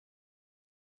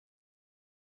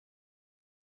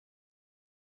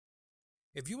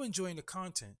If you're enjoying the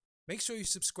content, make sure you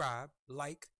subscribe,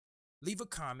 like, leave a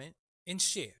comment, and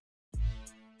share.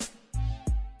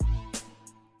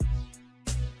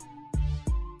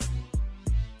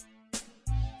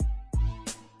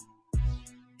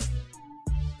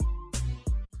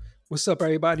 What's up,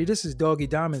 everybody? This is Doggy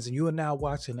Diamonds, and you are now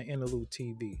watching the Interlude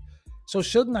TV. So,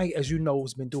 Suge Knight, as you know,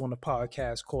 has been doing a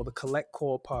podcast called the Collect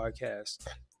Call Podcast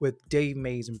with Dave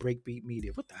Mays and Breakbeat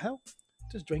Media. What the hell?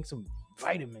 Just drank some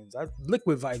vitamins,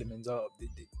 liquid vitamins.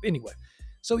 Anyway,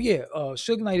 so yeah,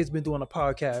 Suge Knight has been doing a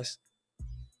podcast.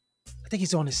 I think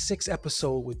he's on his 6th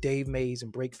episode with Dave Mays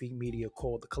and Breakbeat Media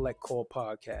called the Collect Call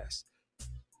Podcast.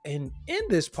 And in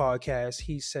this podcast,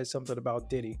 he said something about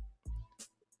Diddy.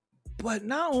 But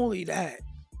not only that,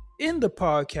 in the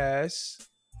podcast,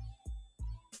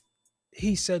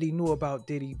 he said he knew about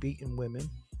Diddy beating women,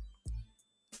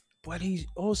 but he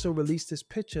also released this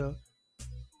picture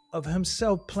of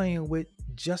himself playing with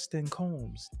Justin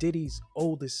Combs, Diddy's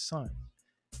oldest son.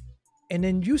 And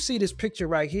then you see this picture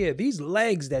right here. These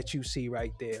legs that you see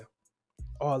right there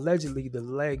are allegedly the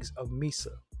legs of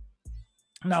Misa.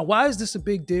 Now, why is this a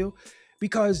big deal?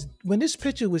 Because when this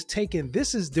picture was taken,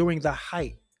 this is during the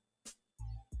height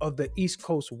of the East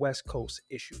Coast, West Coast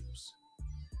issues.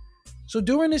 So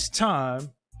during this time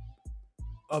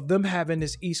of them having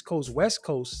this East Coast, West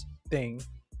Coast thing,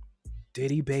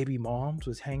 Diddy baby moms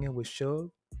was hanging with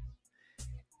Suge.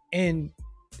 And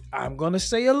I'm going to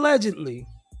say allegedly,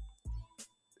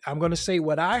 I'm going to say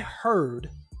what I heard.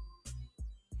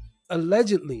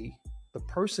 Allegedly, the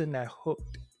person that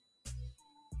hooked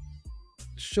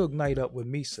Suge Knight up with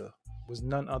Misa was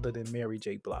none other than Mary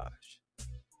J. Blige.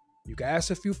 You can ask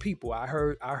a few people. I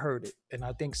heard it. And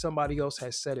I think somebody else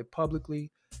has said it publicly.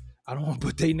 I don't want to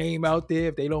put their name out there.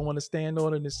 If they don't want to stand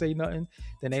on it and say nothing,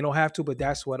 then they don't have to. But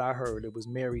that's what I heard. It was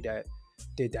Mary that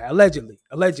did that. Allegedly.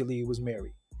 Allegedly, it was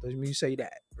Mary. Doesn't mean you say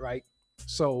that, right?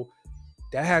 So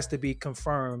that has to be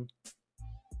confirmed.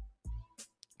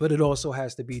 But it also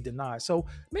has to be denied. So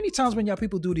many times when y'all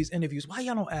people do these interviews, why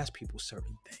y'all don't ask people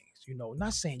certain things? You know,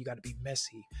 not saying you got to be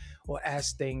messy or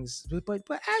ask things,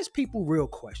 but ask people real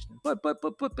questions. But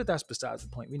that's besides the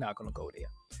point. We're not gonna go there.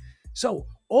 So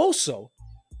also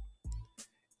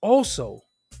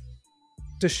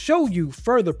to show you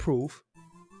further proof,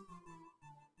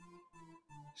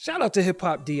 shout out to Hip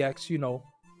Hop DX. You know,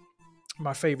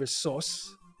 my favorite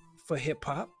source for hip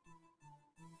hop.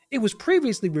 It was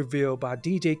previously revealed by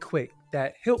DJ Quick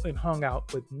that Hilton hung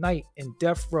out with Knight and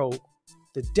Death Row,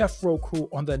 the Death Row crew,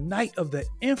 on the night of the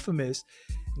infamous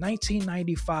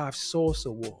 1995 Source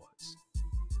Awards,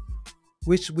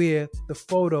 where the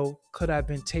photo could have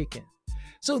been taken.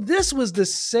 So this was the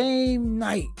same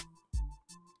night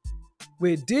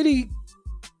where Diddy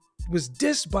was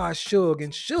dissed by Suge,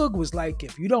 and Suge was like,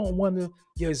 if you don't want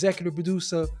your executive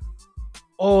producer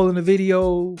all in the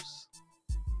videos,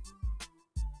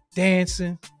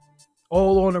 dancing,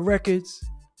 all on the records,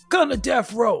 come to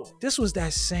Death Row. This was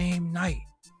that same night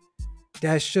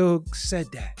that Suge said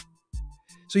that.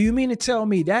 So you mean to tell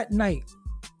me that night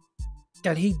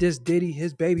that he dissed Diddy,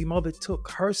 his baby mother took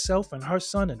herself and her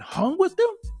son and hung with them?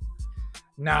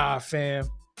 Nah, fam.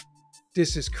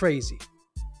 This is crazy.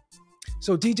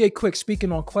 So DJ Quick,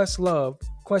 speaking on Questlove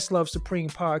Supreme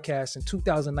podcast in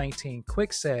 2019,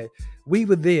 Quick said, we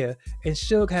were there and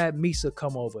Suge had Misa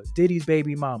come over, Diddy's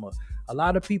baby mama. A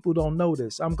lot of people don't know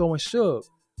this. I'm going, Suge,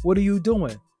 what are you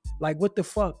doing? Like, what the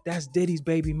fuck? That's Diddy's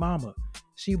baby mama.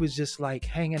 She was just like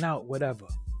hanging out, whatever.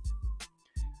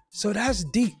 So that's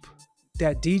deep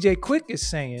that DJ Quick is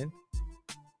saying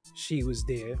she was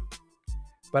there.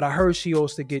 But I heard she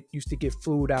also used to get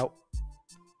flued out.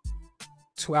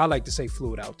 I like to say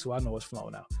flued out too. I know it's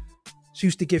flown out. She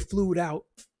used to get flued out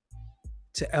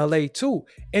to LA too.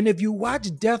 And if you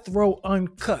watch Death Row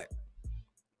Uncut,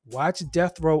 I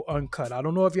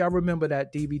don't know if y'all remember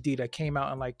that DVD that came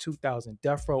out in like 2000,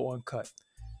 Death Row Uncut.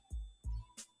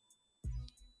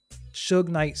 Suge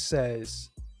Knight says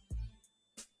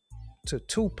to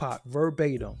Tupac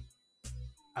verbatim,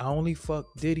 I only fuck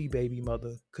Diddy baby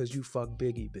mother because you fuck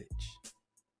Biggie bitch.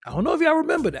 I don't know if y'all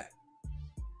remember that.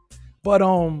 But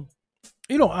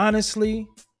you know, honestly,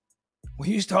 when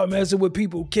you start messing with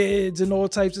people, kids and all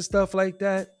types of stuff like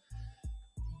that,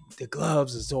 the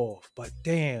gloves is off. But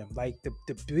damn, like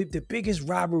the biggest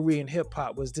rivalry in hip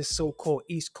hop was this so-called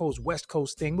East Coast, West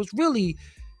Coast thing. Was really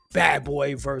Bad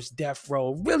Boy versus Death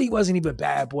Row. Really wasn't even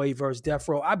Bad Boy versus Death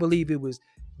Row. I believe it was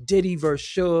Diddy versus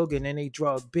Suge, and then they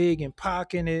drug Big and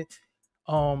Pac in it.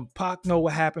 Pac know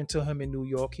what happened to him in New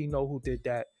York. He know who did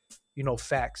that. You know,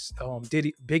 facts.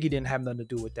 Biggie didn't have nothing to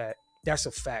do with that. That's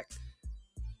a fact.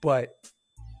 But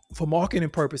for marketing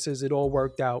purposes, it all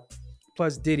worked out.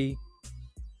 Plus, Diddy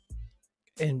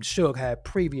and Suge had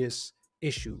previous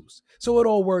issues. So it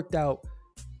all worked out,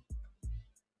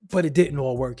 but it didn't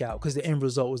all work out because the end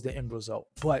result was the end result.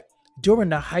 But during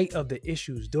the height of the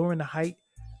issues, during the height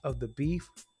of the beef,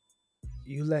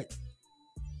 you let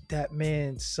that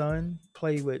man's son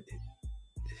play with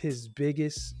his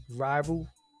biggest rival,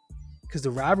 because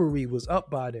the rivalry was up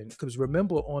by then. Because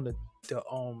remember on the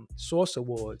Source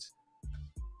Awards,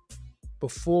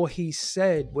 before he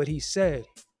said what he said,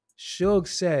 Suge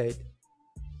said,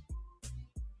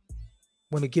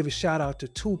 want to give a shout out to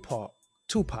Tupac,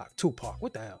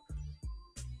 what the hell?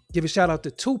 Give a shout out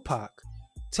to Tupac,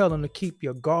 tell him to keep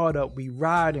your guard up, we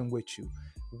riding with you.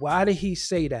 Why did he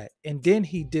say that? And then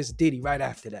he dissed Diddy right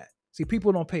after that. See,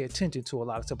 people don't pay attention to a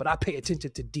lot of stuff, but I pay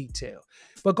attention to detail.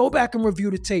 But go back and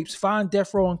review the tapes. Find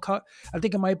Death Row Uncut. I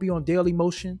think it might be on Daily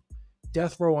Motion.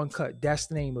 Death Row Uncut. That's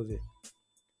the name of it.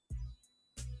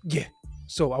 Yeah.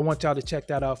 So I want y'all to check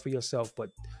that out for yourself. But,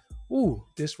 ooh,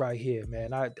 this right here,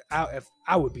 man. If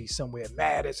I would be somewhere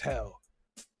mad as hell.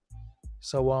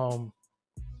 So,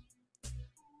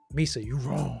 Misa, you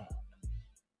wrong.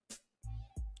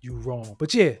 You wrong.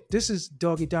 But yeah, this is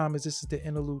Doggy Diamonds. This is the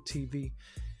Interlude TV.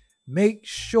 Make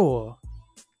sure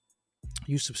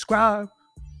you subscribe,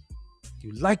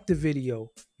 you like the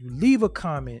video, you leave a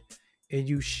comment, and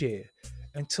you share.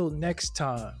 Until next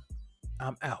time,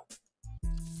 I'm out.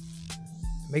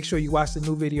 Make sure you watch the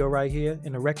new video right here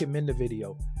and recommend the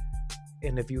video.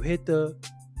 And if you hit the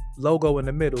logo in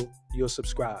the middle, you'll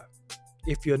subscribe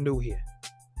if you're new here.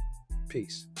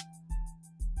 Peace.